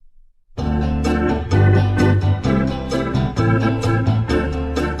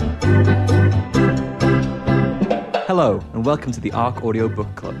Hello, and welcome to the ARC Audio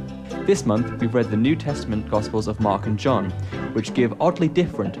Book Club. This month, we've read the New Testament Gospels of Mark and John, which give oddly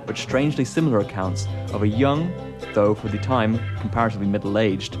different but strangely similar accounts of a young, though for the time comparatively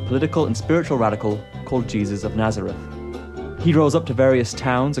middle-aged, political and spiritual radical called Jesus of Nazareth. He rolls up to various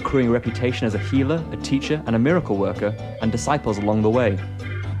towns, accruing a reputation as a healer, a teacher, and a miracle worker, and disciples along the way.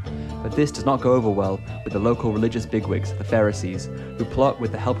 But this does not go over well with the local religious bigwigs, the Pharisees, who plot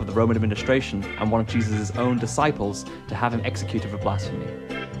with the help of the Roman administration and one of Jesus' own disciples to have him executed for blasphemy.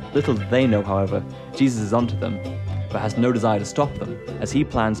 Little do they know, however, Jesus is onto them, but has no desire to stop them, as he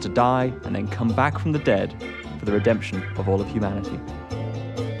plans to die and then come back from the dead for the redemption of all of humanity.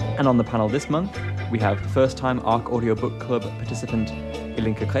 And on the panel this month, we have first-time ARC Audio Book Club participant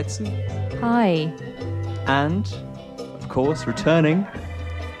Ilinka Kretsu. Hi. And, of course, returning,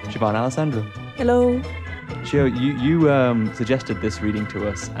 Siobhan Alessandro. Hello. Gio, you suggested this reading to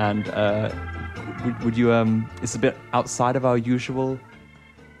us, and would you? It's a bit outside of our usual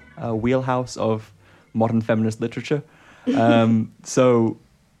wheelhouse of modern feminist literature. So,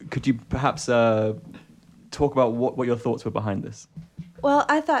 could you perhaps talk about what your thoughts were behind this? Well,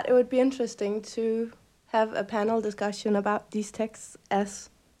 I thought it would be interesting to have a panel discussion about these texts as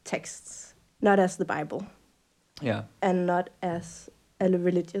texts, not as the Bible. Yeah. And not as a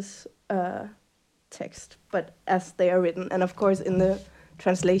religious text, but as they are written, and of course in the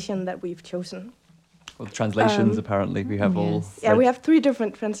translation that we've chosen. Well, translations, apparently, we have all... Yeah, we have 3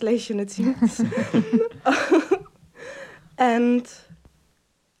 different translations, it seems. And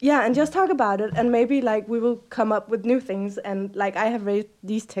just talk about it, and maybe we will come up with new things. And I have read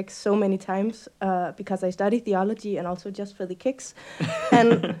these texts so many times because I study theology and also just for the kicks.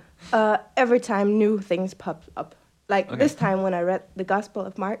 And every time new things pop up. This time when I read the Gospel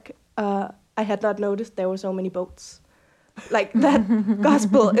of Mark, I had not noticed there were so many boats. That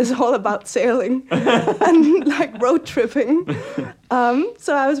Gospel is all about sailing and road tripping.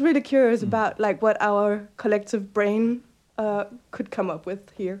 So I was really curious about what our collective brain could come up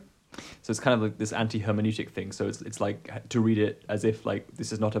with here. So it's kind of like this anti-hermeneutic thing. So it's like to read it as if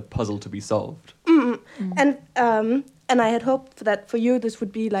this is not a puzzle to be solved. Mm-hmm. And I had hoped that for you this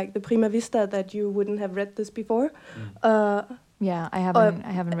would be the prima vista, that you wouldn't have read this before. Yeah, I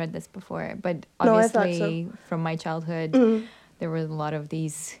haven't read this before, but obviously from my childhood, there were a lot of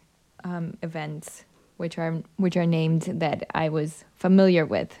these events which are named that I was familiar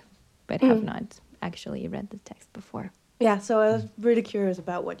with, but have not actually read the text before. Yeah, so I was really curious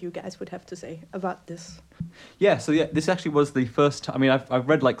about what you guys would have to say about this. Yeah, this actually was the first time. I mean, I've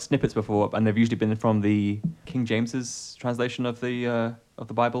read snippets before, and they've usually been from the King James's translation of the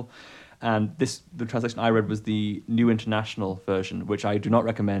Bible. And the translation I read was the New International Version, which I do not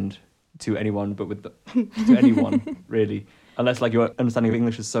recommend to anyone, but to anyone really, unless your understanding of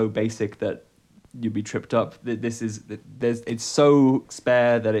English is so basic that you'd be tripped up. It's so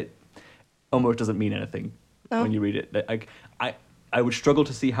spare that it almost doesn't mean anything when you read it. I would struggle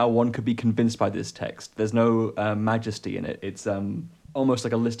to see how one could be convinced by this text. There's no majesty in it. It's almost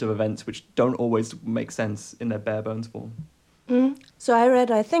like a list of events which don't always make sense in their bare bones form. So I read,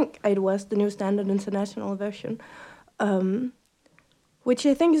 I think it was the New Standard International Version, which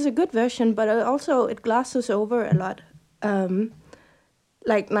I think is a good version, but also it glosses over a lot.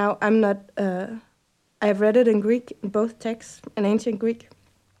 Now, I'm not... I've read it in Greek, in both texts, in ancient Greek,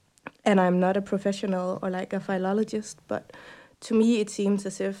 and I'm not a professional or a philologist, but to me it seems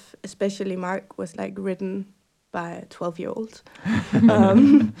as if, especially Mark, was written by a 12-year-old.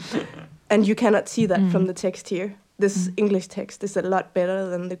 And you cannot see that from the text here. This English text is a lot better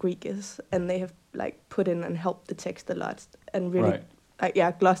than the Greek is, and they have put in and helped the text a lot and really,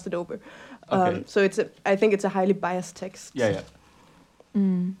 glossed it over. Okay. So I think it's a highly biased text. Yeah.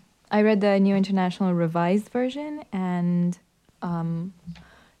 I read the New International Revised Version, and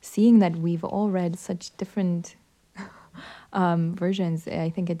seeing that we've all read such different versions,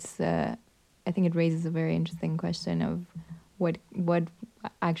 I think it raises a very interesting question of what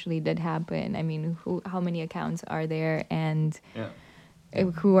actually did happen. I mean, how many accounts are there, and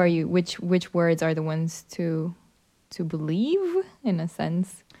who are you? Which words are the ones to believe, in a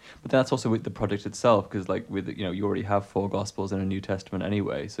sense? But that's also with the project itself, because you already have 4 Gospels and a New Testament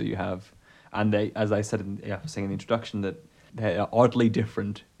anyway. So you have, and they, as I said saying in the introduction, that they are oddly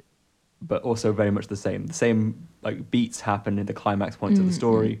different, but also very much the same. The same beats happen in the climax points of the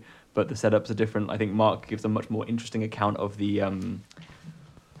story, but the setups are different. I think Mark gives a much more interesting account of the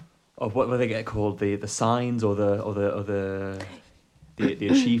of what they get called, the signs or the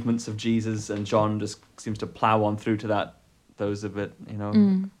achievements of Jesus, and John just seems to plow on through to those a bit,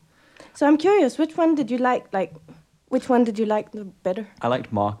 So I'm curious, which one did you like? Which one did you like the better? I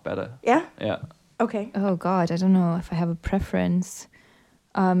liked Mark better. Yeah? Yeah. Okay. Oh God, I don't know if I have a preference.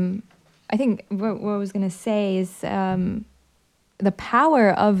 I think what I was gonna say is the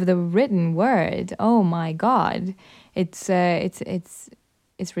power of the written word. Oh my God, it's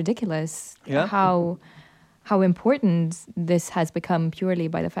ridiculous. Yeah. How important this has become purely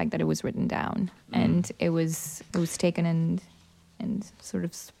by the fact that it was written down and it was taken and sort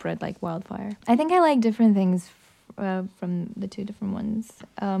of spread like wildfire. I think I like different things from the two different ones.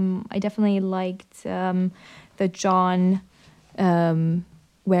 I definitely liked the John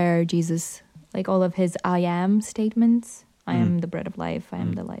where Jesus, like all of his I am statements. I am the bread of life. I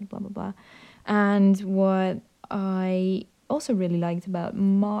am the light, blah, blah, blah. And what I also really liked about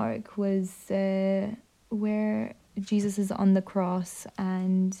Mark was where Jesus is on the cross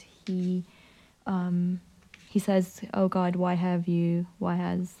and he says, "Oh God, why have you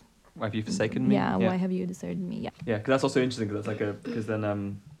forsaken me?" Why have you deserted me? Yeah, because that's also interesting because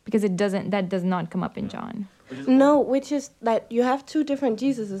because that does not come up in John. No, which is that you have two different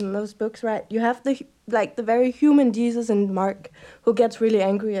Jesuses in those books, right? You have the very human Jesus in Mark, who gets really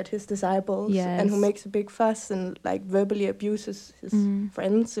angry at his disciples and who makes a big fuss and like verbally abuses his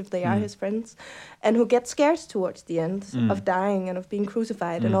friends if they are his friends, and who gets scared towards the end of dying and of being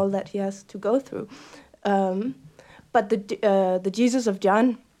crucified and all that he has to go through. But the Jesus of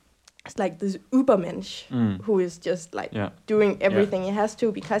John is like this Übermensch who is just like doing everything he has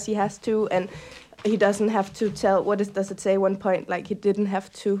to because he has to, and he doesn't have to tell. Does it say one point? Like he didn't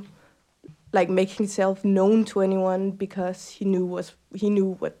have to, like make himself known to anyone because he knew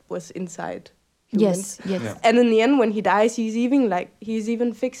what was inside humans. Yes. Yeah. And in the end, when he dies, he's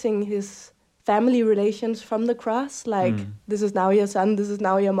even fixing his family relations from the cross. Like this is now your son, this is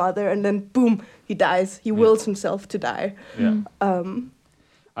now your mother, and then boom, he dies. He wills himself to die. Yeah.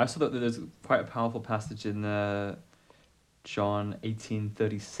 I also thought that there's quite a powerful passage in John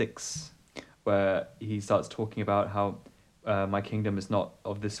 18:36 where he starts talking about how my kingdom is not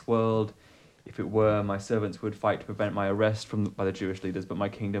of this world. If it were, my servants would fight to prevent my arrest by the Jewish leaders, but my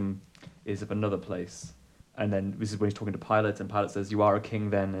kingdom is of another place. And then this is when he's talking to Pilate, and Pilate says, "You are a king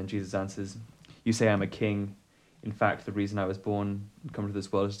then," and Jesus answers, "You say I'm a king. In fact, the reason I was born and come to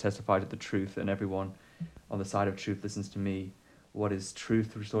this world is to testify to the truth, and everyone on the side of truth listens to me. What is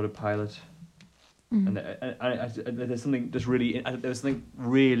truth?" retorted Pilate. And there's something just really, there's something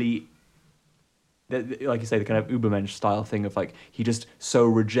really, like you say, the kind of Übermensch style thing of like, he just so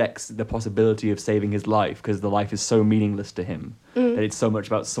rejects the possibility of saving his life because the life is so meaningless to him that it's so much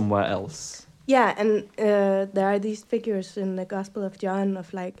about somewhere else. Yeah, and there are these figures in the Gospel of John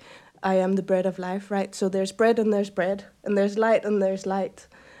of like, I am the bread of life, right? So there's bread, and there's light, and there's light.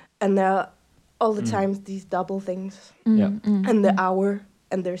 And there are all the times these double things. And the hour,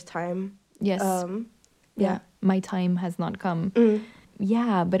 and there's time. Yes. My time has not come.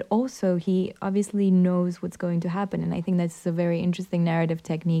 Yeah, but also he obviously knows what's going to happen. And I think that's a very interesting narrative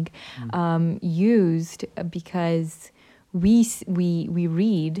technique used because we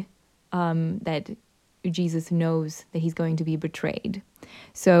read that Jesus knows that he's going to be betrayed.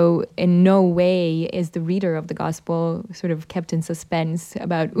 So in no way is the reader of the gospel sort of kept in suspense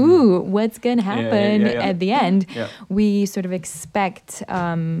about, what's going to happen at the end. Yeah. We sort of expect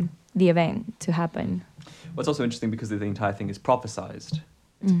the event to happen. What's also interesting because the entire thing is prophesized.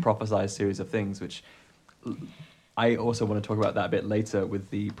 It's a prophesized series of things, which I also want to talk about that a bit later with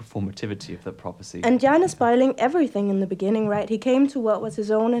the performativity of the prophecy. And John is spoiling everything in the beginning, right? He came to what was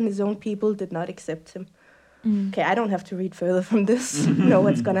his own, and his own people did not accept him. Okay, I don't have to read further from this. Know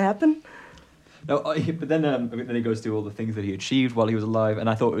what's going to happen. No, but then he goes through all the things that he achieved while he was alive, and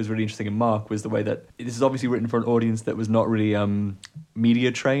I thought it was really interesting in Mark was the way that this is obviously written for an audience that was not really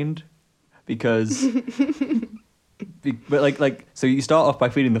media trained, because, so you start off by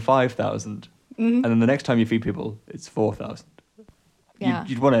feeding the 5,000, and then the next time you feed people, it's 4,000. Yeah.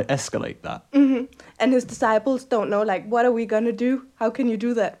 You'd want to escalate that. And his disciples don't know, like, what are we going to do? How can you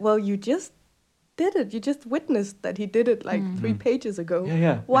do that? Well, you just did it. You just witnessed that he did it like 3 pages ago.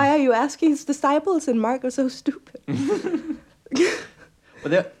 Yeah. Why are you asking? His disciples and Mark are so stupid.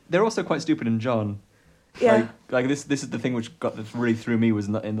 But they're also quite stupid in John. Yeah. Like this is the thing which that really threw me was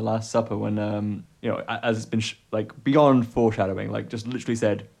in the Last Supper when as it's been beyond foreshadowing, like just literally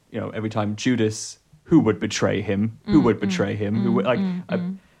said, every time Judas, who would betray him,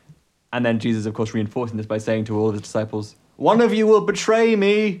 and then Jesus of course reinforcing this by saying to all of his disciples, one of you will betray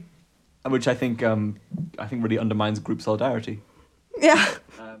me, which I think really undermines group solidarity. Yeah.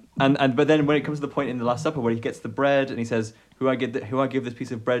 But then when it comes to the point in the Last Supper where he gets the bread and he says, who I give this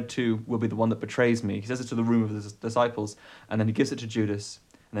piece of bread to will be the one that betrays me. He says it to the room of his disciples, and then he gives it to Judas,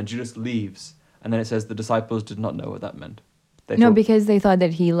 and then Judas leaves, and then it says the disciples did not know what that meant. Because they thought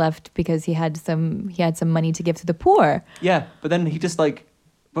that he left because he had some money to give to the poor. Yeah, but then he just like,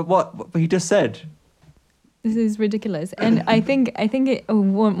 but he just said. This is ridiculous. And I think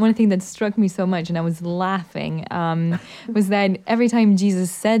one thing that struck me so much, and I was laughing, was that every time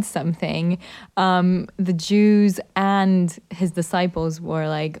Jesus said something, the Jews and his disciples were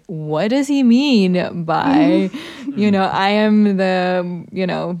like, what does he mean by, I am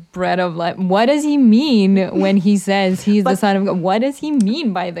the, bread of life? What does he mean when he says he's the Son of God? What does he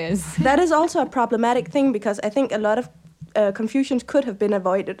mean by this? That is also a problematic thing, because I think a lot of confusions could have been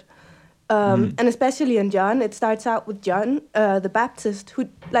avoided. And especially in John, it starts out with John, the Baptist, who,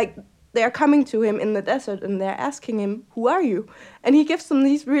 like, they're coming to him in the desert and they're asking him, who are you? And he gives them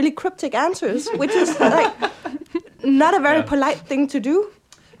these really cryptic answers, which is, like, not a very polite thing to do.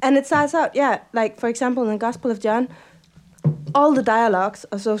 And it starts out, like, for example, in the Gospel of John, all the dialogues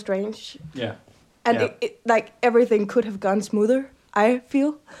are so strange. Yeah. And it like, everything could have gone smoother, I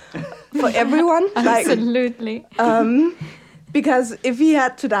feel, for everyone. Absolutely. Because if he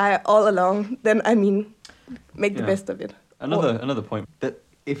had to die all along, then, make the best of it. Another point, that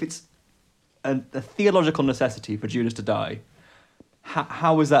if it's a theological necessity for Judas to die,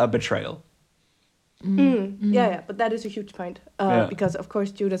 how is that a betrayal? Yeah, but that is a huge point. Because, of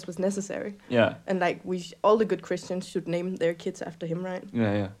course, Judas was necessary. Yeah. And, like, all the good Christians should name their kids after him, right?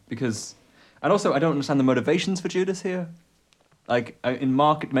 Yeah. Because, and also, I don't understand the motivations for Judas here. Like, in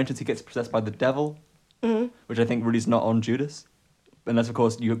Mark, it mentions he gets possessed by the devil. Which I think really is not on Judas. Unless, of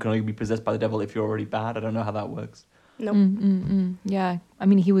course, you can only be possessed by the devil if you're already bad. I don't know how that works. No. Yeah. I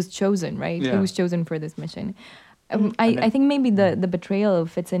mean, he was chosen, right? Yeah. He was chosen for this mission. I think maybe the betrayal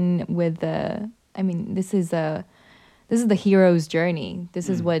fits in with the... I mean, this is the hero's journey. This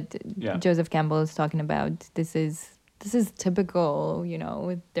is what Joseph Campbell is talking about. This is typical,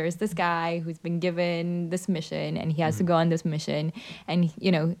 there's this guy who's been given this mission and he has to go on this mission. And,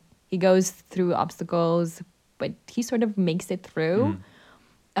 he goes through obstacles, but he sort of makes it through.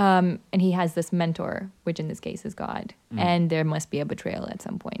 And he has this mentor, which in this case is God. And there must be a betrayal at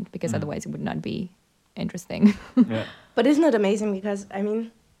some point, because otherwise it would not be interesting. But isn't it amazing? Because,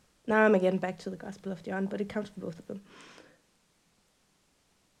 now I'm again back to the Gospel of John, but it counts for both of them.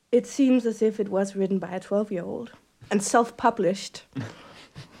 It seems as if it was written by a 12-year-old and self-published.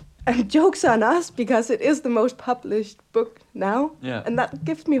 And joke's on us, because it is the most published book now. Yeah. And that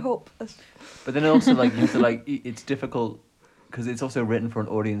gives me hope. But then also, like, you have to, it's difficult, because it's also written for an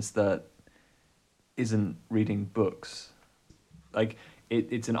audience that isn't reading books. Like,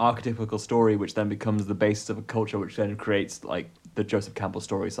 it's an archetypical story, which then becomes the basis of a culture, which then creates, like, the Joseph Campbell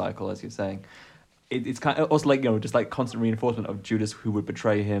story cycle, as you're saying. It's kind of also, like, just, like, constant reinforcement of Judas who would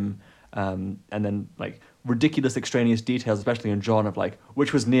betray him, and then, like, ridiculous extraneous details, especially in John, of, like,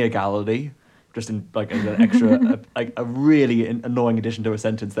 which was near Galilee, just in, like, as an extra, a really annoying addition to a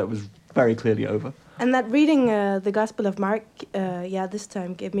sentence that was very clearly over. And that reading the Gospel of Mark, this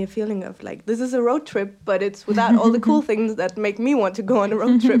time gave me a feeling of, like, this is a road trip, but it's without all the cool things that make me want to go on a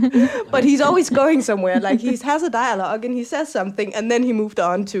road trip. But he's always going somewhere. Like, he has a dialogue and he says something, and then he moved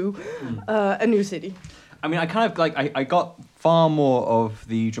on to a new city. I mean, I kind of, like, I got far more of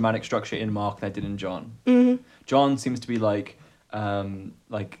the dramatic structure in Mark than I did in John. John seems to be like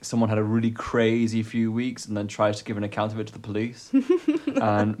someone had a really crazy few weeks and then tries to give an account of it to the police.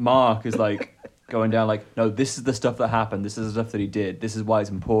 And Mark is, like, going down, like, no, this is the stuff that happened. This is the stuff that he did. This is why it's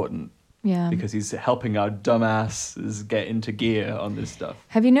important. Yeah. Because he's helping our dumbasses get into gear on this stuff.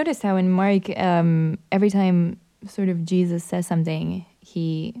 Have you noticed how in Mark, every time sort of Jesus says something,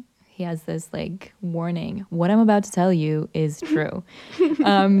 he has this, like, warning. What I'm about to tell you is true.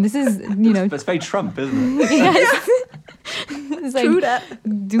 This is, That's very Trump, isn't it? Yes. It's like, true that.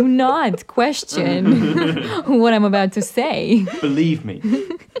 Do not question what I'm about to say. Believe me.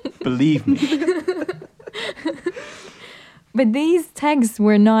 Believe me. But these texts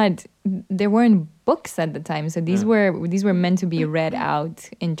there weren't books at the time. So these were meant to be read out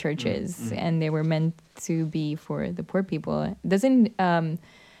in churches, and they were meant to be for the poor people. Doesn't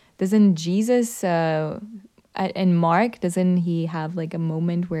Jesus in Mark, doesn't he have, like, a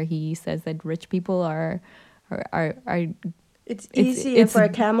moment where he says that rich people are it's easier for a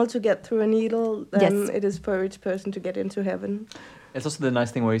camel to get through a needle than it is for a rich person to get into heaven. It's also the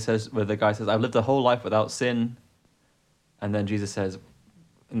nice thing where the guy says, I've lived a whole life without sin. And then Jesus says,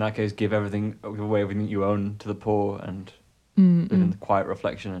 in that case, give away everything you own to the poor and live in quiet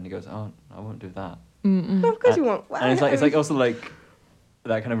reflection. And he goes, oh, I won't do that. No, of course you won't. Wow. And it's like also, like,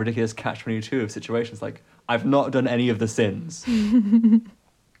 that kind of ridiculous catch-22 of situations. Like, I've not done any of the sins.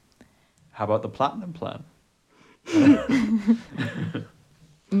 How about the platinum plan?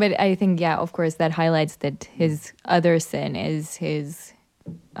 But I think, yeah, of course, that highlights that his other sin is his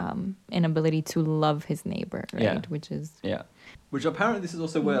inability to love his neighbor, right? Yeah. Which is... Yeah. Which apparently this is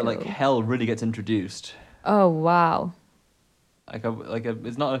also where like hell really gets introduced. Oh, wow.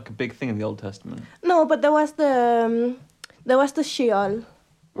 It's not like a big thing in the Old Testament. No, but there was the Sheol,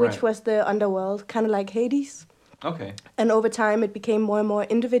 which Right. was the underworld, kind of like Hades. Okay. And over time, it became more and more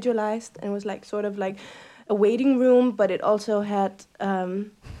individualized, and it was like sort of like a waiting room, but it also had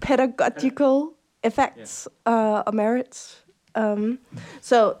pedagogical effects or merits.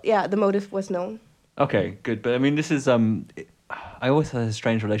 So yeah, the motive was known. Okay, good. But I mean, this is I always had a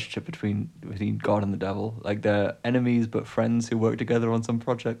strange relationship between God and the devil. Like they're enemies but friends who work together on some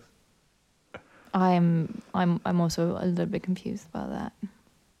projects. I'm also a little bit confused about that.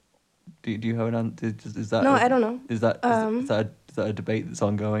 Do you have an answer? Is that No, I don't know. Is that a debate that's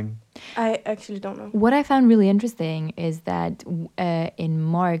ongoing? I actually don't know. What I found really interesting is that in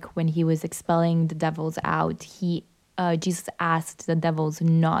Mark, when he was expelling the devils out, Jesus asked the devils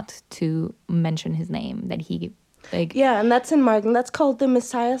not to mention his name. That he Yeah, and that's in Mark, and that's called the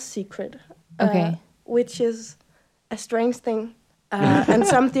Messiah's secret. Okay. Which is a strange thing. And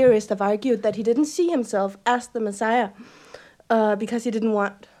some theorists have argued that he didn't see himself as the Messiah because he didn't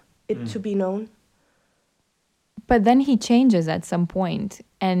want it to be known. But then he changes at some point,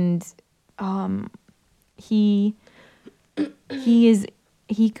 and he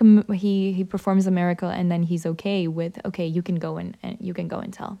performs a miracle, and then he's okay, you can go and you can go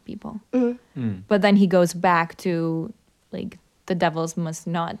and tell people. But then he goes back to like the devils must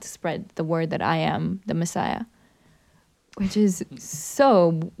not spread the word that I am the Messiah, which is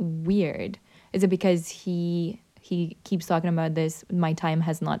so weird. Is it because he keeps talking about this? My time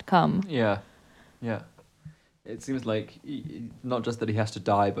has not come. Yeah. It seems like not just that he has to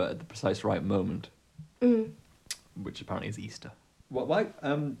die, but at the precise right moment, which apparently is Easter. Why?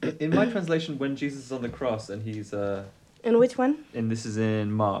 In my translation, when Jesus is on the cross and he's In which one? and this is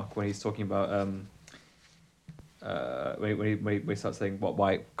in Mark when he's talking about when he starts saying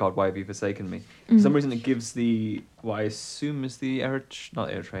why have you forsaken me? For some reason it gives what I assume is the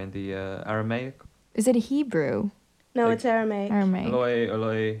Eritrean, the Aramaic. Is it Hebrew? No, Like- it's Aramaic. Aramaic.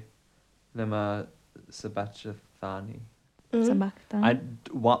 Eloi lema sabachthani. Sabachthani.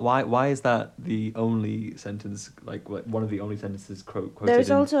 Why is that the only sentence, like one of the only sentences quoted? There's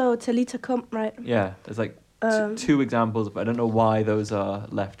in, also Talita Kum, right? yeah. There's like two examples, but I don't know why those are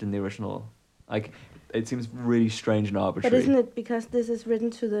left in the original. Like it seems really strange and arbitrary. But isn't it because this is written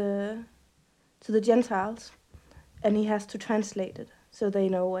to the Gentiles, and he has to translate it so they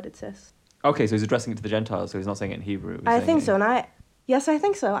know what it says? Okay, so he's addressing it to the Gentiles, so he's not saying it in Hebrew. I think so, Yes, I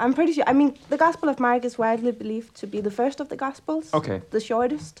think so. I'm pretty sure. I mean, the Gospel of Mark is widely believed to be the first of the Gospels. Okay. The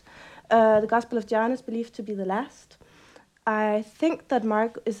shortest. The Gospel of John is believed to be the last. I think that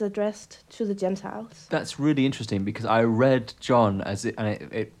Mark is addressed to the Gentiles. That's really interesting because I read John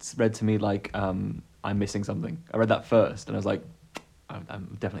it's read to me like I'm missing something. I read that first and I was like,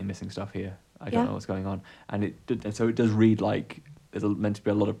 I'm definitely missing stuff here. I don't know what's going on. And so it does read like there's meant to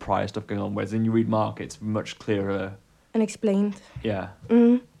be a lot of prior stuff going on, whereas when you read Mark, it's much clearer. And explained. Yeah.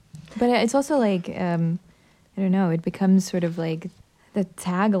 But it's also like, I don't know, it becomes sort of like the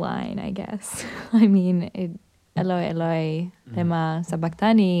tagline, I guess. I mean, Eloi, Eloi, lema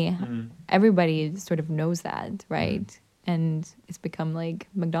sabachthani. Everybody sort of knows that, right? And it's become like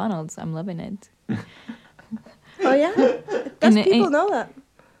McDonald's. I'm loving it. Oh, yeah? Does people know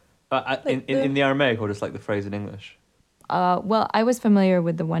that? In the Aramaic or just like the phrase in English? Well, I was familiar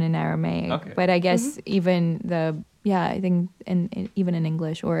with the one in Aramaic, Okay. but I guess even I think even in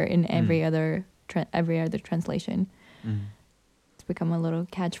English or in every other translation, it's become a little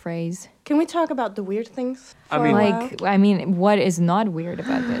catchphrase. Can we talk about the weird things? I for mean- a while? What is not weird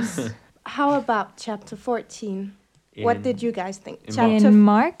about this? How about chapter 14? What did you guys think? in Chapter In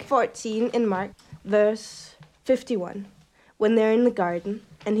Mark? 14 in Mark, verse 51, when they're in the garden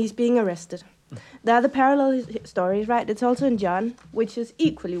and he's being arrested. There are the parallel stories, right? It's also in John, which is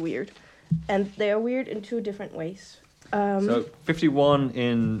equally weird. And they are weird in two different ways. So 51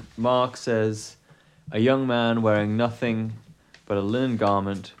 in Mark says, a young man wearing nothing but a linen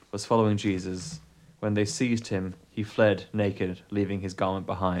garment was following Jesus. When they seized him, he fled naked, leaving his garment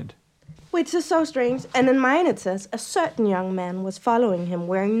behind. Which is so strange. And in mine it says, a certain young man was following him,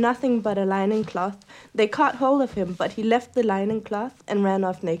 wearing nothing but a linen cloth. They caught hold of him, but he left the linen cloth and ran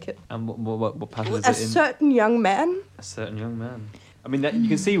off naked. And what passage is A it in? certain young man? A certain young man. I mean, you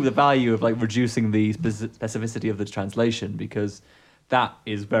can see the value of like reducing the specificity of the translation, because that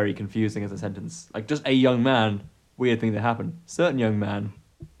is very confusing as a sentence. Like just a young man, weird thing that happened. Certain young man.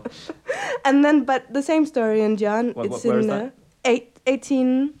 And then, but the same story in John. Where It's is in that?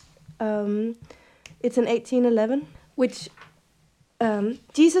 18. It's in 18:11, which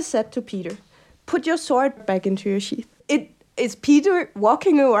Jesus said to Peter, "Put your sword back into your sheath." Is Peter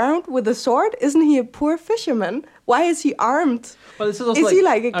walking around with a sword? Isn't he a poor fisherman? Why is he armed? Well, this is also Is he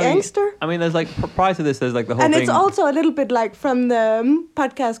like a gangster? I mean, there's like prior to this, there's like the whole And thing. it's also a little bit like from the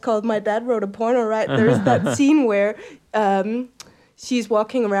podcast called My Dad Wrote a Porno, right? There's that scene where she's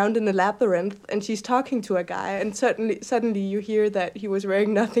walking around in a labyrinth and she's talking to a guy, and suddenly you hear that he was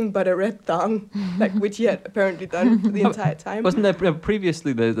wearing nothing but a red thong, like which he had apparently done for the entire time. Wasn't there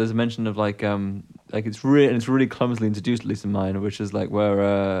previously there's a mention of like it's really clumsily introduced, at least in mine, which is like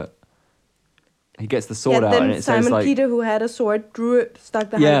where he gets the sword out then and it Simon says like Peter, who had a sword, drew it, stuck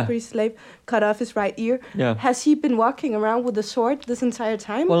the high priest's slave, cut off his right ear. Yeah. Has he been walking around with a sword this entire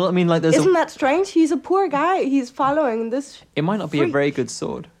time? Well, I mean, like Isn't that strange? He's a poor guy. He's following this. It might not be a very good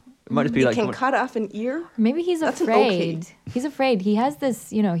sword. It might just be He like can cut off an ear. Maybe he's That's an afraid. okay. He's afraid. He has this,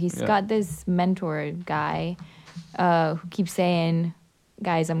 he's got this mentor guy who keeps saying,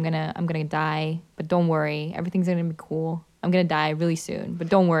 "Guys, I'm gonna die, but don't worry, everything's gonna be cool. I'm gonna die really soon, but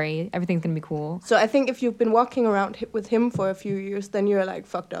don't worry, everything's gonna be cool." So I think if you've been walking around with him for a few years, then you're like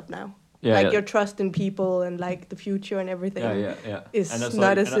fucked up now. Your trust in people and like the future and everything is and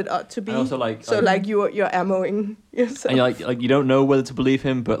not as it ought to be. And also you're ammoing yourself. And you're like you don't know whether to believe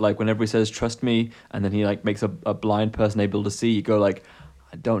him, but like whenever he says "trust me," and then he like makes a blind person able to see, you go like,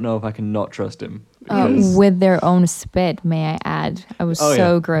 I don't know if I can not trust him. With their own spit, may I add. I was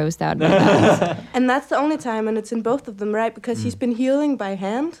grossed out by that. And that's the only time, and it's in both of them, right? Because he's been healing by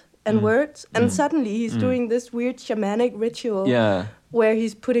hand and words, and suddenly he's doing this weird shamanic ritual where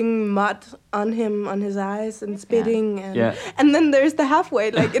he's putting mud on him, on his eyes, and spitting. And then there's the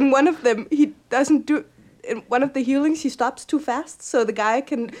halfway, like in one of them, he doesn't do... In one of the healings, he stops too fast, so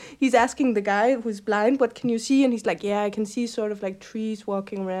he's asking the guy who's blind, "What can you see?" And he's like, "Yeah, I can see sort of like trees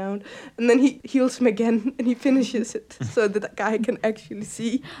walking around." And then he heals him again, and he finishes it so that the guy can actually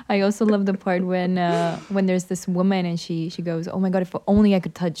see. I also love the part when there's this woman and she goes, "Oh my God, if only I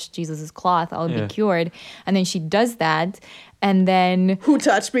could touch Jesus's cloth, I'll be cured." And then she does that, and then Who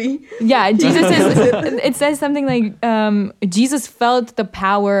touched me? yeah, Jesus is. It says something like, Jesus felt the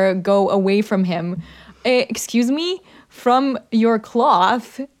power go away from him. Excuse me, from your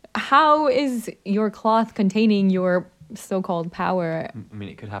cloth. How is your cloth containing your so-called power? I mean,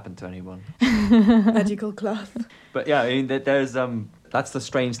 it could happen to anyone. Magical cloth. But yeah, I mean, there's that's the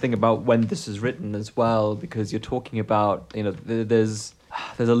strange thing about when this is written as well, because you're talking about, there's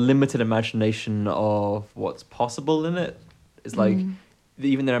a limited imagination of what's possible in it. It's like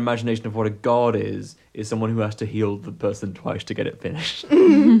even their imagination of what a god is someone who has to heal the person twice to get it finished.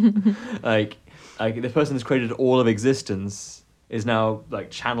 Like the person who's created all of existence is now like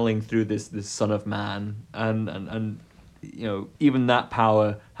channeling through this Son of Man, and even that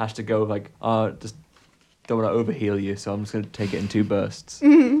power has to go like, just don't want to overheal you, so I'm just going to take it in 2 bursts.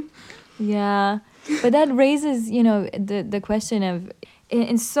 Yeah, but that raises the question of,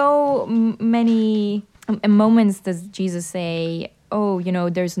 in so many moments does Jesus say, "Oh,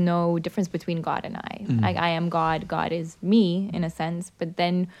 there's no difference between God and I. Like, I am God, God is me," in a sense. But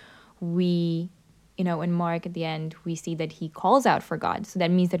then we, in Mark at the end, we see that he calls out for God. So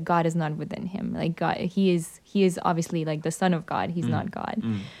that means that God is not within him. Like, God, he is obviously like the Son of God. He's not God.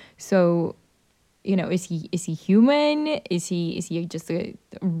 So, is he human? Is he just a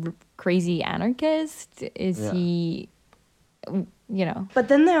crazy anarchist? Is he, But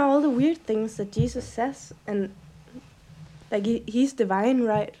then there are all the weird things that Jesus says, and like he's divine,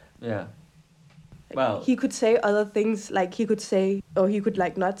 right? Yeah. Well, he could say other things, like he could say, or he could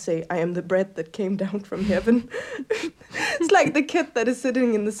like not say, "I am the bread that came down from heaven." It's like the kid that is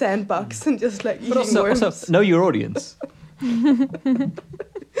sitting in the sandbox and just like eating worms. Also, know your audience.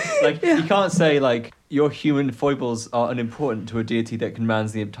 Like, you can't say like your human foibles are unimportant to a deity that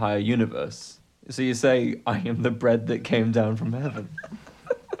commands the entire universe. So you say, "I am the bread that came down from heaven,"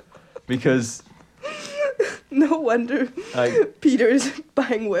 because. No wonder Peter's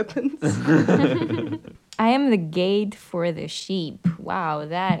buying weapons. I am the gate for the sheep. Wow,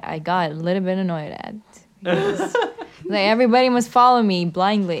 that I got a little bit annoyed at. Like, everybody must follow me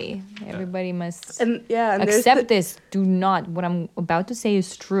blindly. Everybody must accept this. Do not. What I'm about to say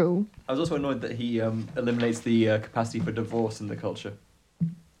is true. I was also annoyed that he eliminates the capacity for divorce in the culture.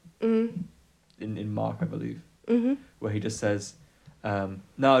 In Mark, I believe, where he just says,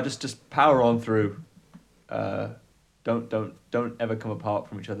 "No, just power on through. Don't ever come apart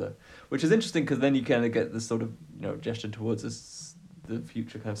from each other," which is interesting because then you kind of get this sort of gesture towards the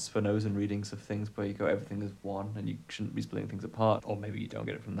future kind of Spinozan readings of things where you go, everything is one and you shouldn't be splitting things apart, or maybe you don't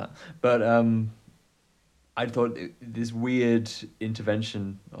get it from that. But I thought this weird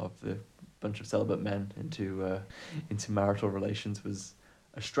intervention of the bunch of celibate men into marital relations was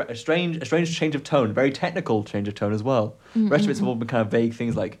a strange change of tone, very technical change of tone as well. The rest of it's all been kind of vague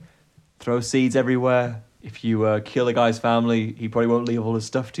things like throw seeds everywhere. If you kill a guy's family, he probably won't leave all his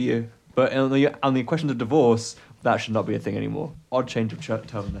stuff to you. But on the question of divorce, that should not be a thing anymore. Odd change of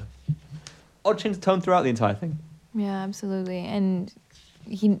tone there. Odd change of tone throughout the entire thing. Yeah, absolutely. And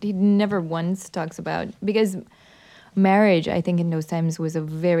he never once talks about, because marriage, I think in those times was a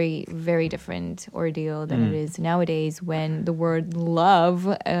very, very different ordeal than it is nowadays, when the word love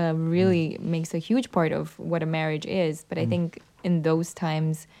really makes a huge part of what a marriage is. But I think in those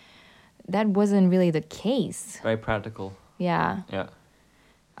times, that wasn't really the case. Very practical. Yeah. Yeah.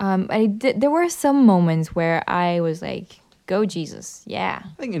 There were some moments where I was like, go Jesus, yeah.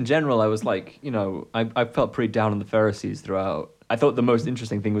 I think in general, I was like, I felt pretty down on the Pharisees throughout. I thought the most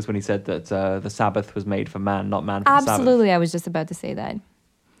interesting thing was when he said that the Sabbath was made for man, not man for the Sabbath. Absolutely, I was just about to say that.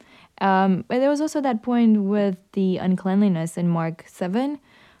 But there was also that point with the uncleanliness in Mark 7.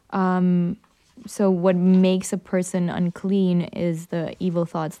 So what makes a person unclean is the evil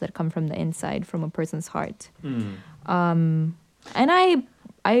thoughts that come from the inside, from a person's heart. And I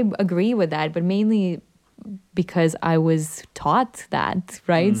agree with that, but mainly because I was taught that,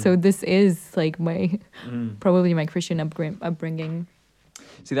 right? So this is like probably my Christian upbringing.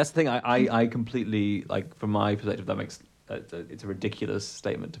 See, that's the thing. I completely, like, from my perspective, that makes it's a ridiculous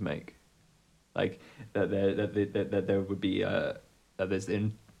statement to make. Like that there would be that there's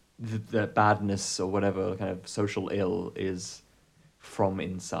the badness or whatever kind of social ill is from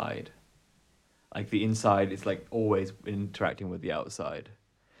inside. Like the inside is like always interacting with the outside.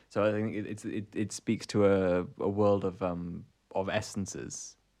 So I think it speaks to a world of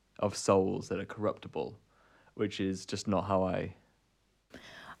essences, of souls that are corruptible, which is just not how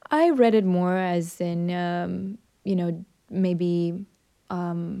I read it more as in maybe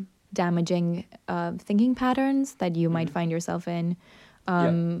damaging thinking patterns that you might find yourself in,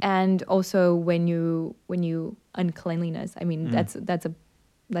 and also when you uncleanliness. I mean that's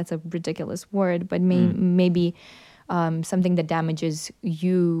a ridiculous word, but maybe. Something that damages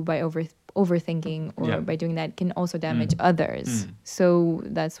you by overthinking or by doing that can also damage others. So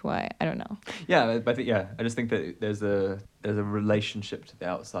that's why I don't know. Yeah, I just think that there's a relationship to the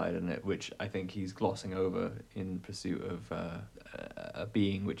outside in it, which I think he's glossing over in pursuit of a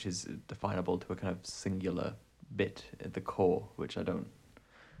being which is definable to a kind of singular bit at the core, which I don't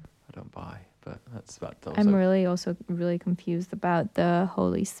buy. But that's about. I'm really confused about the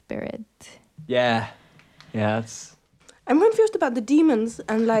Holy Spirit. Yeah, it's. I'm confused about the demons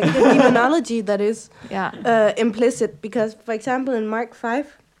and like the demonology that is implicit, because, for example, in Mark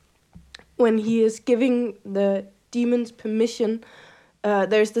 5, when he is giving the demons permission,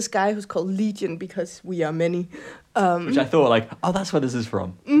 there's this guy who's called Legion because we are many. Which I thought like, oh, that's where this is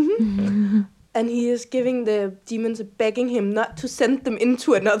from. Yeah. And he is giving the demons, begging him not to send them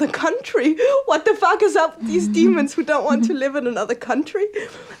into another country. What the fuck is up with these demons who don't want to live in another country?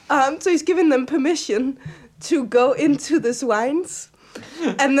 So he's giving them permission to go into the swines.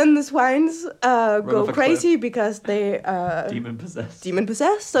 And then the swines go crazy because they demon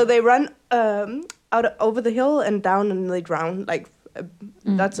possessed. So they run over the hill and down, and they drown like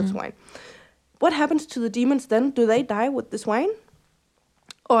lots of swine. What happens to the demons then? Do they die with the swine?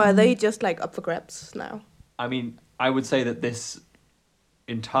 Or are they just like up for grabs now? I mean, I would say that this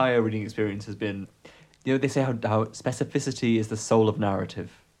entire reading experience has been, they say how specificity is the soul of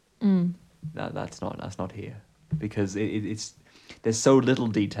narrative. That's not here, because it's there's so little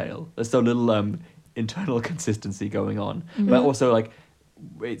detail, there's so little internal consistency going on, but also like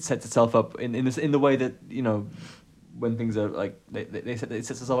it sets itself up in the way that when things are like it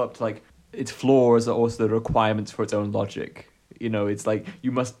sets itself up to like its flaws are also the requirements for its own logic. It's like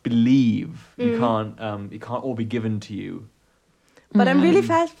you must believe. You can't all be given to you. But I'm really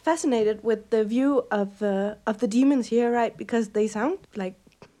fascinated with the view of the demons here, right? Because they sound like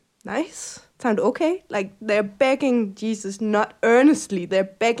nice, sound okay. Like they're begging Jesus not earnestly. They're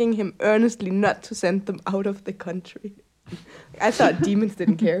begging him earnestly not to send them out of the country. I thought demons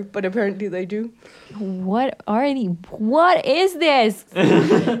didn't care, but apparently they do. What is this?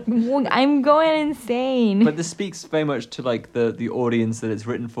 I'm going insane. But this speaks very much to like the audience that it's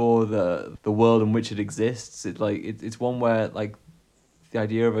written for, the world in which it exists. It's one where like the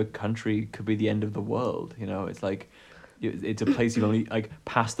idea of a country could be the end of the world. It's like it's a place you've only like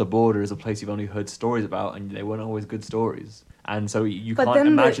past the border is a place you've only heard stories about, and they weren't always good stories. And so you can't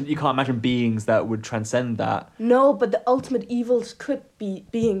imagine beings that would transcend that. No, but the ultimate evils could be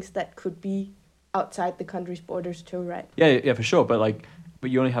beings that could be outside the country's borders too, right? Yeah, for sure. But like but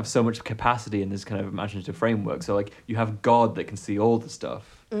you only have so much capacity in this kind of imaginative framework. So like you have God that can see all the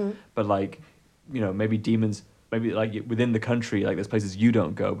stuff, but like, you know, maybe demons, maybe like within the country, like there's places you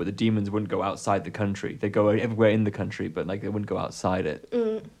don't go, but the demons wouldn't go outside the country. They go everywhere in the country, but like they wouldn't go outside it.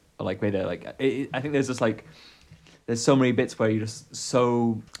 Or like maybe they're like, I think there's just like, there's so many bits where I'm just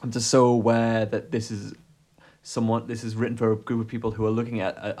so aware that this is written for a group of people who are looking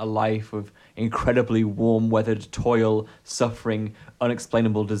at a life of incredibly warm-weathered toil, suffering,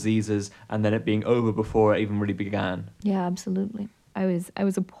 unexplainable diseases, and then it being over before it even really began. Yeah, absolutely. I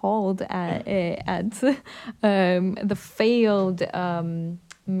was appalled at the failed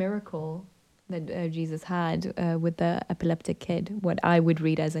miracle that Jesus had with the epileptic kid, what I would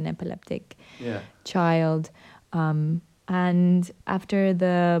read as an epileptic child. And after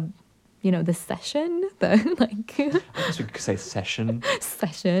the session, I guess we could say session,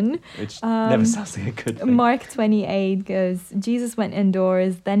 which never sounds like a good thing. Mark 28 goes, Jesus went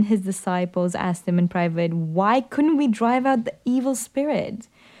indoors, then his disciples asked him in private, why couldn't we drive out the evil spirit?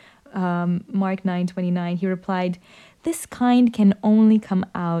 Mark 9:29, he replied, this kind can only come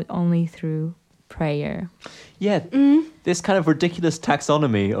out only through prayer. Yeah, this kind of ridiculous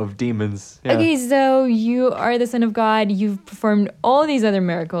taxonomy of demons. Yeah. Okay, so you are the Son of God, you've performed all these other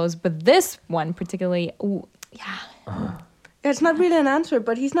miracles, but this one particularly, It's not really an answer,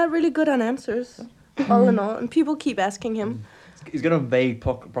 but he's not really good on answers, all in all, and people keep asking him. He's got vague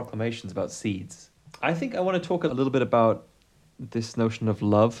proclamations about seeds. I think I want to talk a little bit about this notion of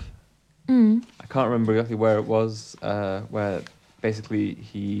love. I can't remember exactly where it was, where basically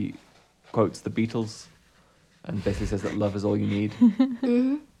he quotes the Beatles and basically says that love is all you need,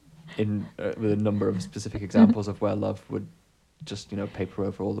 with a number of specific examples of where love would just, paper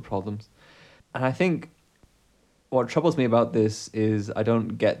over all the problems. And I think what troubles me about this is I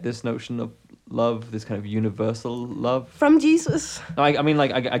don't get this notion of love, this kind of universal love. From Jesus. I mean,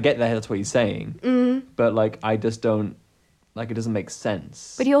 like, I get that that's what he's saying, but, like, I just don't, like, it doesn't make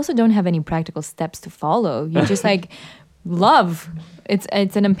sense. But you also don't have any practical steps to follow. You just, like... love,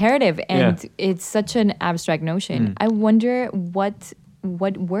 it's an imperative, and it's such an abstract notion. I wonder what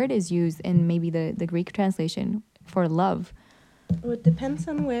word is used in maybe the Greek translation for love. Well, it depends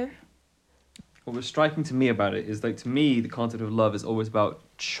on where. What was striking to me about it is, like, to me the concept of love is always about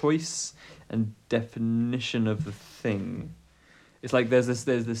choice and definition of the thing. It's like there's this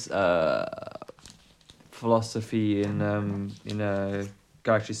philosophy in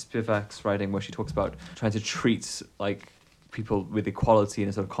Gayatri Spivak's writing where she talks about trying to treat like people with equality in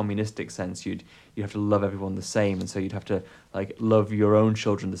a sort of communistic sense. You'd have to love everyone the same, and so you'd have to like love your own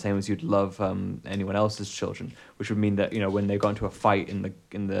children the same as you'd love anyone else's children, which would mean that when they got into a fight in the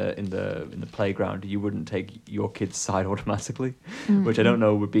playground, you wouldn't take your kid's side automatically, which I don't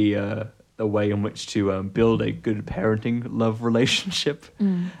know would be a way in which to build a good parenting love relationship.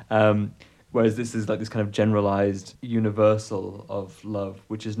 Whereas this is like this kind of generalized universal of love,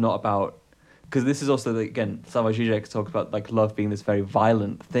 which is not about... Because this is also, again, Slavoj Žižek talks about like love being this very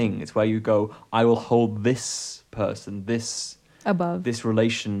violent thing. It's where you go, I will hold this person, this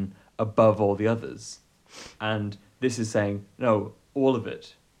relation above all the others. And this is saying, no, all of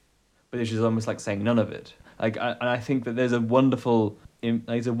it. But this is almost like saying none of it. Like, I think that there's a wonderful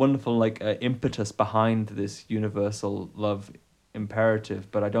impetus behind this universal love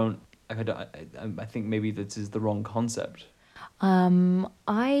imperative, but I think maybe this is the wrong concept.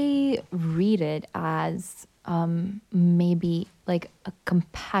 I read it as maybe like a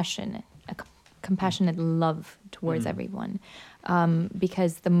compassionate love towards everyone,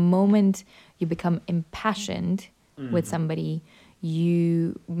 because the moment you become impassioned with somebody,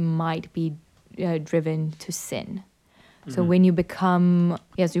 you might be driven to sin. So when you become,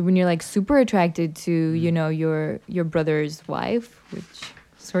 when you're like super attracted to, your brother's wife, which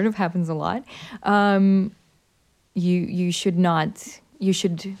sort of happens a lot, you should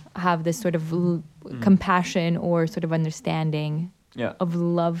have this sort of compassion or sort of understanding of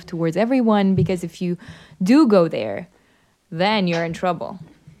love towards everyone, because if you do go there, then you're in trouble.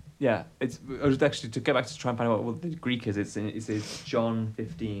 Yeah, I was actually, to get back to try and find out what the Greek is, it's John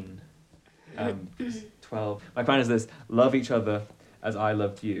 15, 12. My plan is this: love each other as I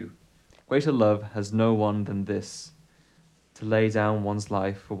loved you. Greater love has no one than this, to lay down one's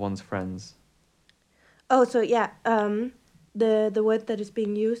life for one's friends. Oh, so the word that is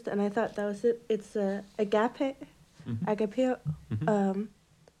being used, and I thought that was it. It's agape, agapeo,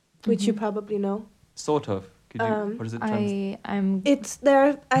 which you probably know. Sort of. Could you? What does it translate? It's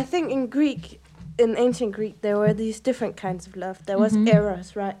there. I think in Greek, in ancient Greek there were these different kinds of love. There was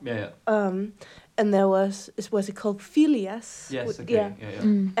eros, right? Yeah. And there was it called philias? Yes. Okay. Yeah.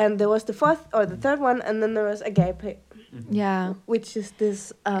 And there was the fourth or the third one, and then there was agape. Yeah. Which is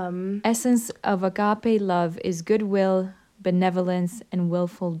this essence of agape love is goodwill, benevolence, and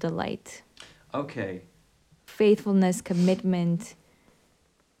willful delight. Okay. Faithfulness, commitment.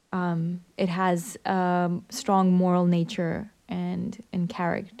 It has strong moral nature and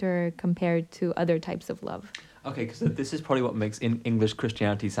character compared to other types of love. Okay, because this is probably what makes English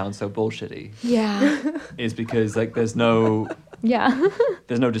Christianity sound so bullshitty. Yeah. Is because like there's no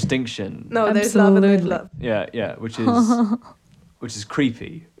there's no distinction. No, there's love and there's love. Yeah, which is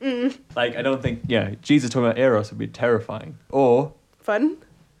creepy. Like I don't think Jesus talking about eros would be terrifying or fun.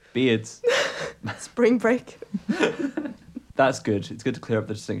 Beards. Spring break. That's good. It's good to clear up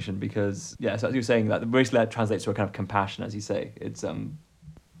the distinction because so as you were saying that basically that translates to a kind of compassion, as you say.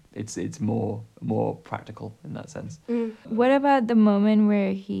 It's more practical in that sense. What about the moment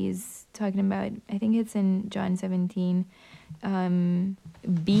where he's talking about, I think it's in John 17,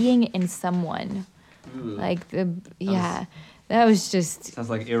 being in someone. Ooh. Like that was just... Sounds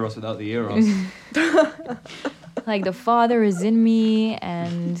like eros without the eros. Like the Father is in me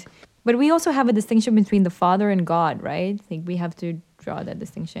but we also have a distinction between the Father and God, right? I think we have to draw that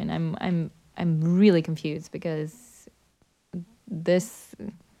distinction. I'm really confused because this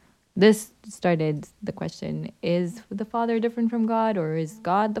started the question, is the Father different from God, or is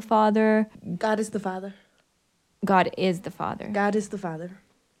God the Father? God is the Father. God is the Father. God is the Father.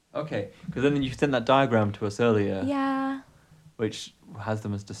 Okay, because then you sent that diagram to us earlier. Yeah. Which has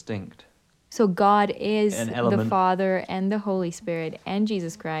them as distinct. So God is the Father and the Holy Spirit and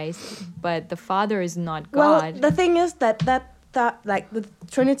Jesus Christ, but the Father is not God. Well, the thing is that thought, like the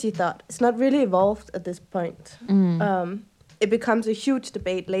Trinity thought, it's not really evolved at this point. It becomes a huge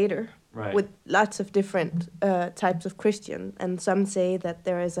debate later, right, with lots of different types of Christian, and some say that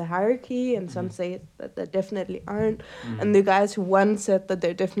there is a hierarchy, and some say that there definitely aren't. And the guys who won said that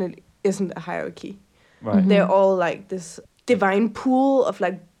there definitely isn't a hierarchy. Right, they're all like this divine pool of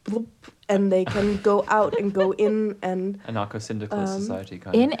like, bloop, and they can go out and go in and anarcho-syndicalist society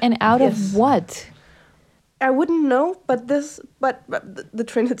kind in of. and out of what? I wouldn't know, but the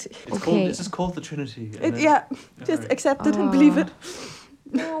Trinity. It's just called the Trinity. Just accept it and believe it.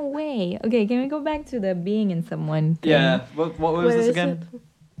 No way. Okay, can we go back to the being in someone thing? Yeah. What was this again?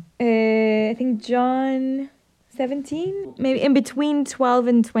 I think John 17, maybe in between 12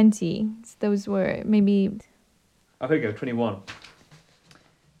 and 20. Those were maybe. Oh, here we go. 21.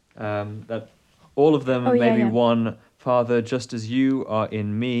 That all of them may be one. Father, just as you are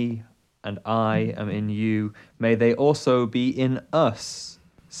in me and I am in you, may they also be in us,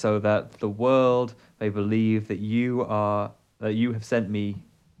 so that the world may believe that you have sent me.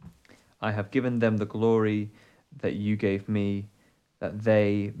 I have given them the glory that you gave me, that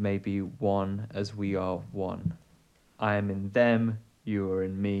they may be one as we are one. I am in them, you are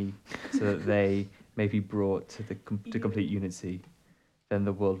in me, so that they may be brought to complete unity. Then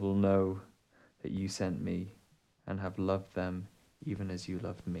the world will know that you sent me and have loved them even as you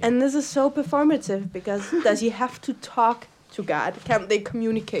loved me. And this is so performative because does he have to talk to God? Can't they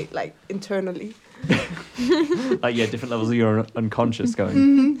communicate like internally? Like different levels of your unconscious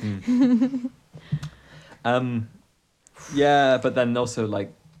going. But then also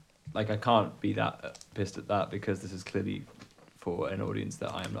like I can't be that pissed at that because this is clearly for an audience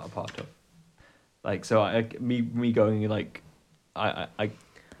that I am not a part of. Like so, me going like I.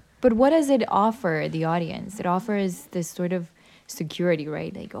 But what does it offer the audience? It offers this sort of security,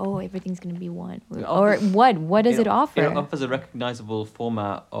 right? Like, oh, everything's going to be one. Or what? What does it offer? It offers a recognizable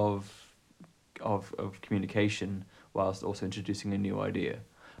format of communication whilst also introducing a new idea.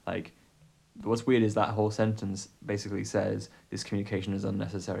 Like, what's weird is that whole sentence basically says this communication is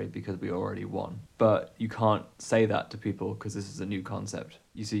unnecessary because we already won. But you can't say that to people because this is a new concept.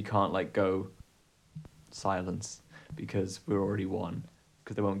 You can't like go silence because we're already won,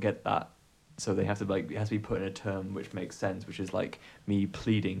 because they won't get that. So they have to it has to be put in a term which makes sense, which is like me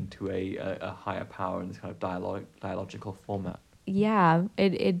pleading to a higher power in this kind of dialogical format. Yeah,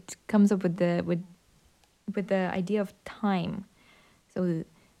 it comes up with the idea of time. So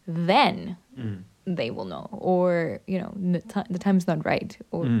then they will know, or the time's not right,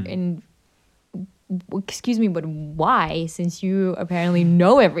 or excuse me, but why? Since you apparently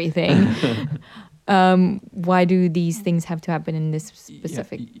know everything. Why do these things have to happen in this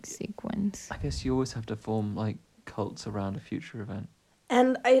specific sequence? I guess you always have to form like cults around a future event.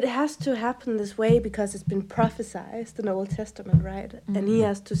 And it has to happen this way because it's been prophesied in the Old Testament, right? Mm-hmm. And he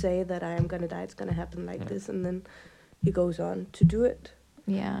has to say that I am going to die, it's going to happen like this, and then he goes on to do it.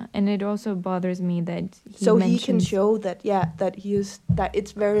 Yeah, and it also bothers me that he can show that that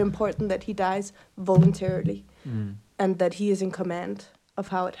it's very important that he dies voluntarily, and that he is in command of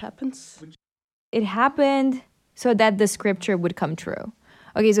how it happens. It happened so that the scripture would come true.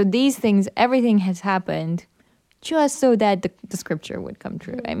 Okay, so these things, everything has happened just so that the scripture would come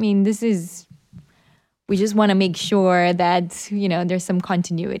true. I mean, we just want to make sure that, there's some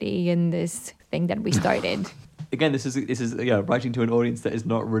continuity in this thing that we started. Again, this is writing to an audience that is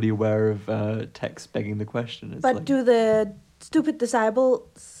not really aware of text begging the question. But do the stupid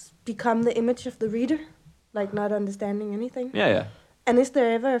disciples become the image of the reader? Like not understanding anything? Yeah. And is there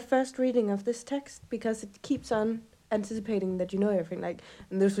ever a first reading of this text? Because it keeps on anticipating that you know everything. Like,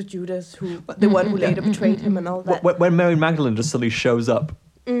 and this was Judas, the one who later betrayed him and all that. When Mary Magdalene just suddenly shows up.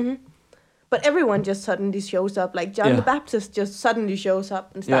 Mm-hmm. But everyone just suddenly shows up. Like John the Baptist just suddenly shows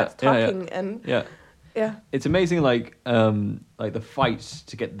up and starts talking. Yeah. It's amazing, like the fight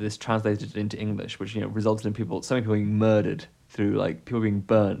to get this translated into English, which resulted in so many people being murdered through like people being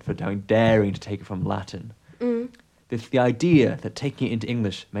burnt for daring to take it from Latin. The idea that taking it into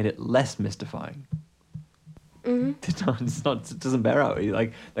English made it less mystifying. It doesn't bear out.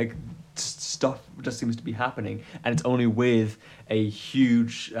 Like stuff just seems to be happening, and it's only with a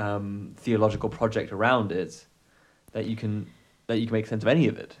huge theological project around it that you can make sense of any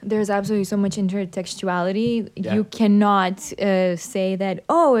of it. There's absolutely so much intertextuality. Yeah. You cannot say that,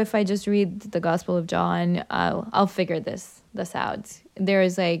 if I just read the Gospel of John, I'll figure this out. There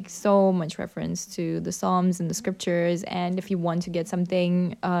is like so much reference to the Psalms and the scriptures, and if you want to get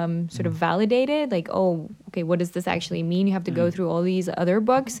something sort of validated, like, what does this actually mean? You have to go through all these other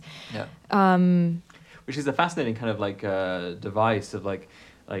books. Yeah. Which is a fascinating kind of like device of like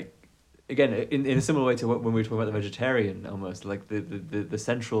again, in a similar way to when we were talking about the vegetarian, almost like the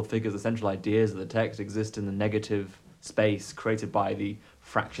central figures, the central ideas of the text exist in the negative space created by the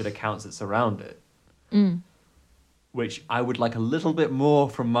fractured accounts that surround it. Which I would like a little bit more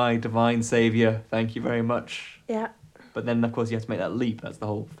from my divine saviour. Thank you very much. Yeah. But then, of course, you have to make that leap. That's the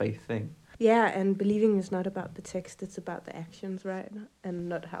whole faith thing. Yeah, and believing is not about the text; it's about the actions, right? And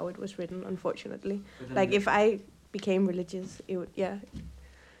not how it was written, unfortunately. Like if I became religious, it would,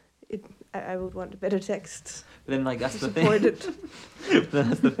 I would want a better text. But then, like, that's the thing. But then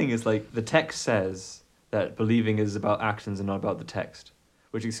that's the thing is, like, the text says that believing is about actions and not about the text,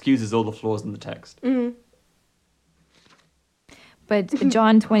 which excuses all the flaws in the text. But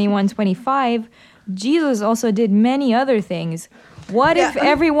John 21:25, Jesus also did many other things. What if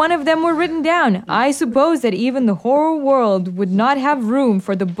every one of them were written down? I suppose that even the whole world would not have room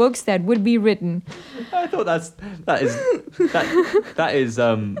for the books that would be written. I thought that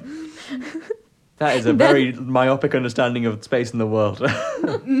is a very myopic understanding of space in the world.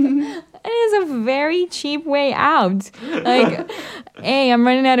 It is a very cheap way out. Like, hey, I'm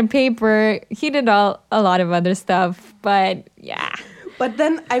running out of paper. He did a lot of other stuff, but yeah. But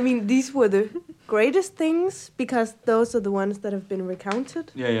then, I mean, these were the greatest things because those are the ones that have been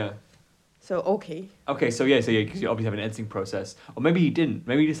recounted. Yeah. So, okay. Okay, so because you obviously have an editing process. Or maybe he didn't.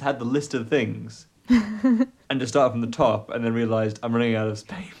 Maybe he just had the list of things and just started from the top and then realised I'm running out of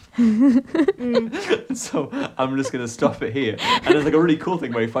space. So I'm just going to stop it here. And there's like a really cool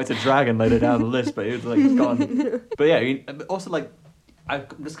thing where he fights a dragon later down the list, but it's like it's gone. But yeah, I mean, also like, I'm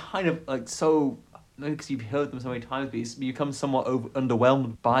just kind of like so, because you've heard them so many times, but you become somewhat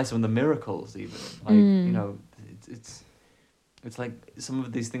underwhelmed by some of the miracles even. Like, it's like some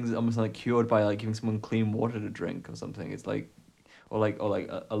of these things are almost like cured by like giving someone clean water to drink or something. It's like, or like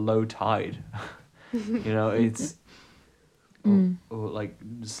a low tide. It's or like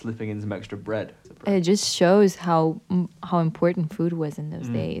slipping in some extra bread. It just shows how important food was in those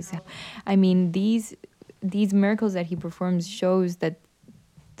days. I mean, these miracles that he performs shows that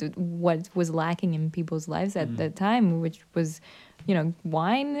what was lacking in people's lives at that time, which was,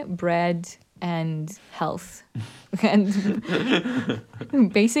 wine, bread, and health. And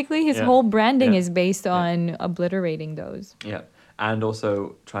basically his whole branding is based on obliterating those. Yeah. And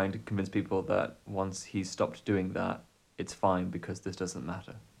also trying to convince people that once he's stopped doing that, it's fine because this doesn't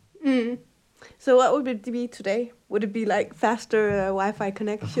matter. So what would it be today? Would it be like faster Wi-Fi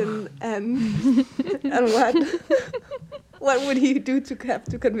connection and what? What would he do to have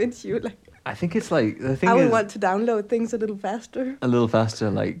to convince you? Like, I think it's like the thing. I would want to download things a little faster. A little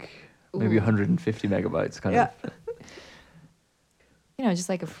faster, like maybe 150 megabytes, kind of. Just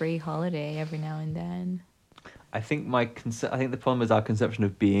like a free holiday every now and then. I think I think the problem is our conception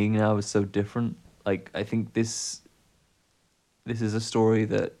of being now is so different. Like, I think this is a story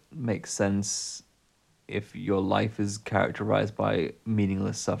that makes sense if your life is characterized by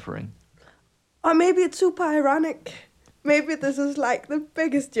meaningless suffering. Or maybe it's super ironic maybe this is like the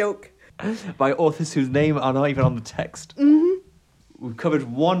biggest joke. By authors whose name are not even on the text. Mm-hmm. We've covered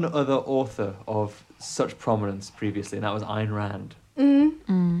one other author of such prominence previously, and that was Ayn Rand.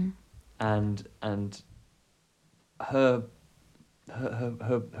 Mm-hmm. Mm. And her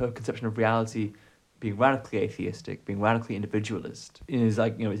conception of reality being radically atheistic, being radically individualist, is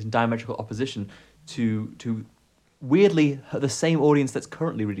like, you know, it's in diametrical opposition to weirdly the same audience that's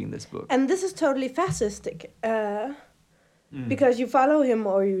currently reading this book. And this is totally fascistic, because you follow him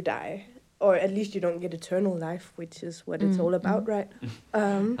or you die, or at least you don't get eternal life, which is what it's all about, right?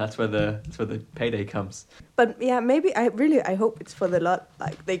 That's where the payday comes. But yeah, maybe I hope it's for the lot.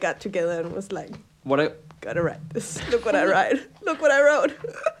 Like they got together and was like, gotta write this. Look what I write. Look what I wrote.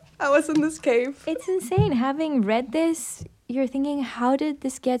 I was in this cave. It's insane. Having read this, you're thinking, how did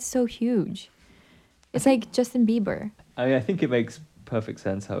this get so huge? It's like Justin Bieber. I mean, I think it makes perfect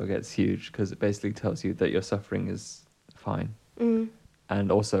sense how it gets huge, because it basically tells you that your suffering is fine,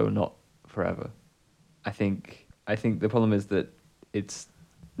 and also not forever. I think the problem is that it's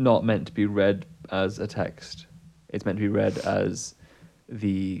not meant to be read as a text. It's meant to be read as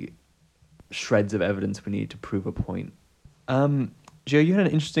the shreds of evidence we need to prove a point. Joe, you had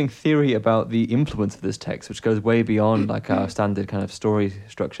an interesting theory about the influence of this text, which goes way beyond like our standard kind of story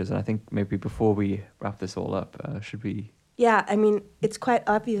structures. And I think maybe before we wrap this all up, should we? Yeah, I mean, it's quite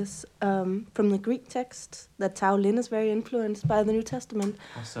obvious from the Greek text that Tao Lin is very influenced by the New Testament.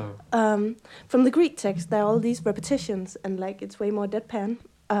 Also, from the Greek text, there are all these repetitions, and like it's way more deadpan.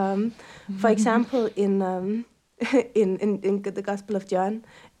 For example, in the Gospel of John,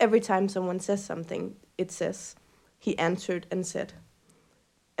 every time someone says something, it says, "He answered and said,"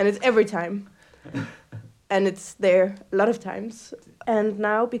 and it's every time. And it's there a lot of times. And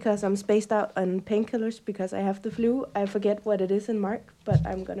now, because I'm spaced out on painkillers because I have the flu, I forget what it is in Mark, but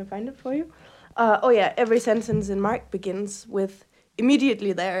I'm going to find it for you. Every sentence in Mark begins with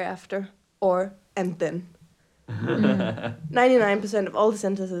immediately thereafter or and then. 99% of all the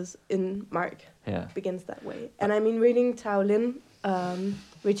sentences in Mark begins that way. And I mean, reading Tao Lin,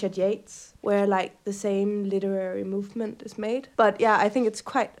 Richard Yates, where like the same literary movement is made. But yeah, I think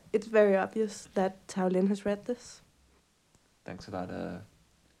it's very obvious that Tao Lin has read this. Thanks for that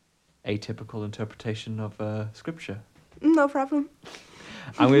atypical interpretation of scripture. No problem.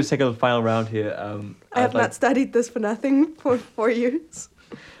 I'm going to take a final round here. I have not studied this for nothing for 4 years.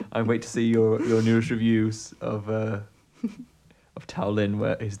 I wait to see your newest reviews of Tao Lin,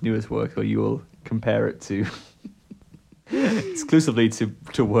 where his newest work, where you will compare it to exclusively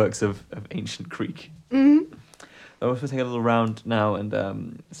to works of ancient Greek. Mm-hmm. I also take a little round now and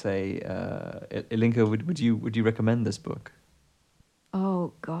say, Ilinka, would you recommend this book?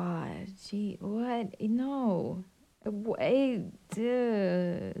 Oh God, gee, what? No, wait,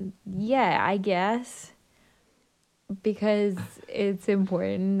 yeah, I guess, because it's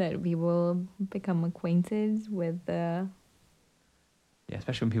important that people become acquainted with the. Yeah,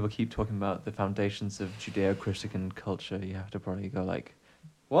 especially when people keep talking about the foundations of Judeo-Christian culture, you have to probably go like,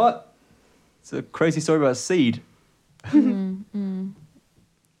 what? It's a crazy story about seed. I'm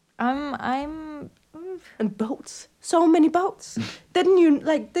and boats, so many boats.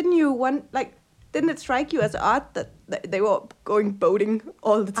 Didn't it strike you as odd that they were going boating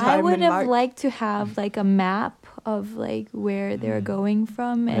all the time? I would have liked to have like a map of like where they're going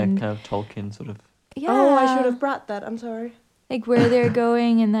from, and kind of Tolkien sort of. Yeah. Oh, I should have brought that. I'm sorry. Like where they're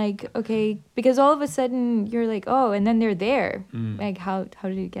going, and like, okay, because all of a sudden you're like, oh, and then they're there. Like how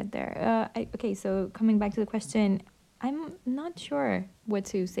did you get there? Okay, so coming back to the question, I'm not sure what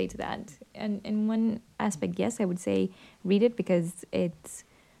to say to that. And in one aspect, yes, I would say read it because it's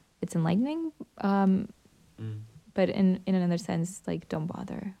enlightening. But in another sense, like, don't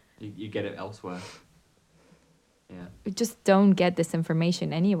bother. You get it elsewhere. Yeah. Just don't get this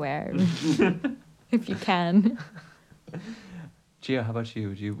information anywhere if you can. Gia, how about you?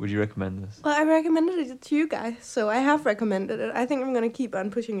 Would you recommend this? Well, I recommended it to you guys, so I have recommended it. I think I'm going to keep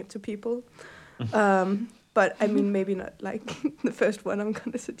on pushing it to people. But I mean, maybe not like the first one I'm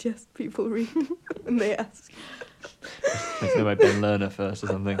going to suggest people read when they ask. Let's go by Ben Lerner first or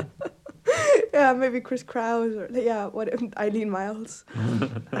something. Yeah, maybe Chris Kraus or Eileen Miles.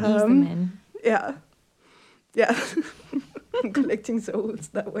 Ease them in. Yeah. Collecting souls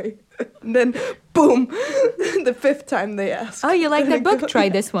that way. And then, boom, the 5th time they ask. Oh, you like that book? Try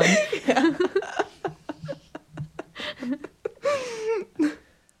this one. Yeah.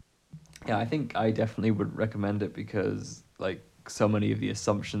 Yeah, I think I definitely would recommend it because, like, so many of the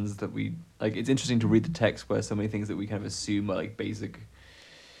assumptions that we... Like, it's interesting to read the text where so many things that we kind of assume are, like, basic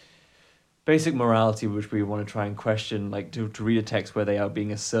morality, which we want to try and question, like, to read a text where they are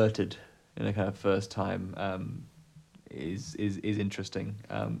being asserted in a kind of first time, is interesting.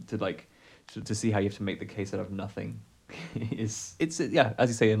 To see how you have to make the case out of nothing it's as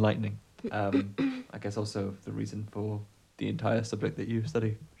you say, enlightening. I guess also the reason for the entire subject that you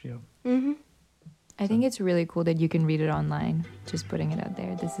study. Mm-hmm. I think it's really cool that you can read it online. Just putting it out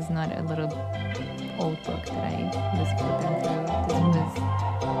there. This is not a little old book that I was flipping through. This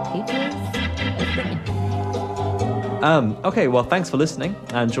was pages. Okay, well, thanks for listening,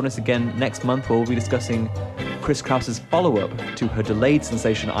 and join us again next month where we'll be discussing Chris Kraus's follow-up to her delayed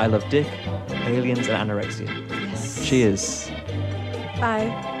sensation I Love Dick, Aliens and Anorexia. Yes. Cheers. Bye.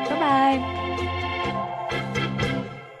 Bye-bye.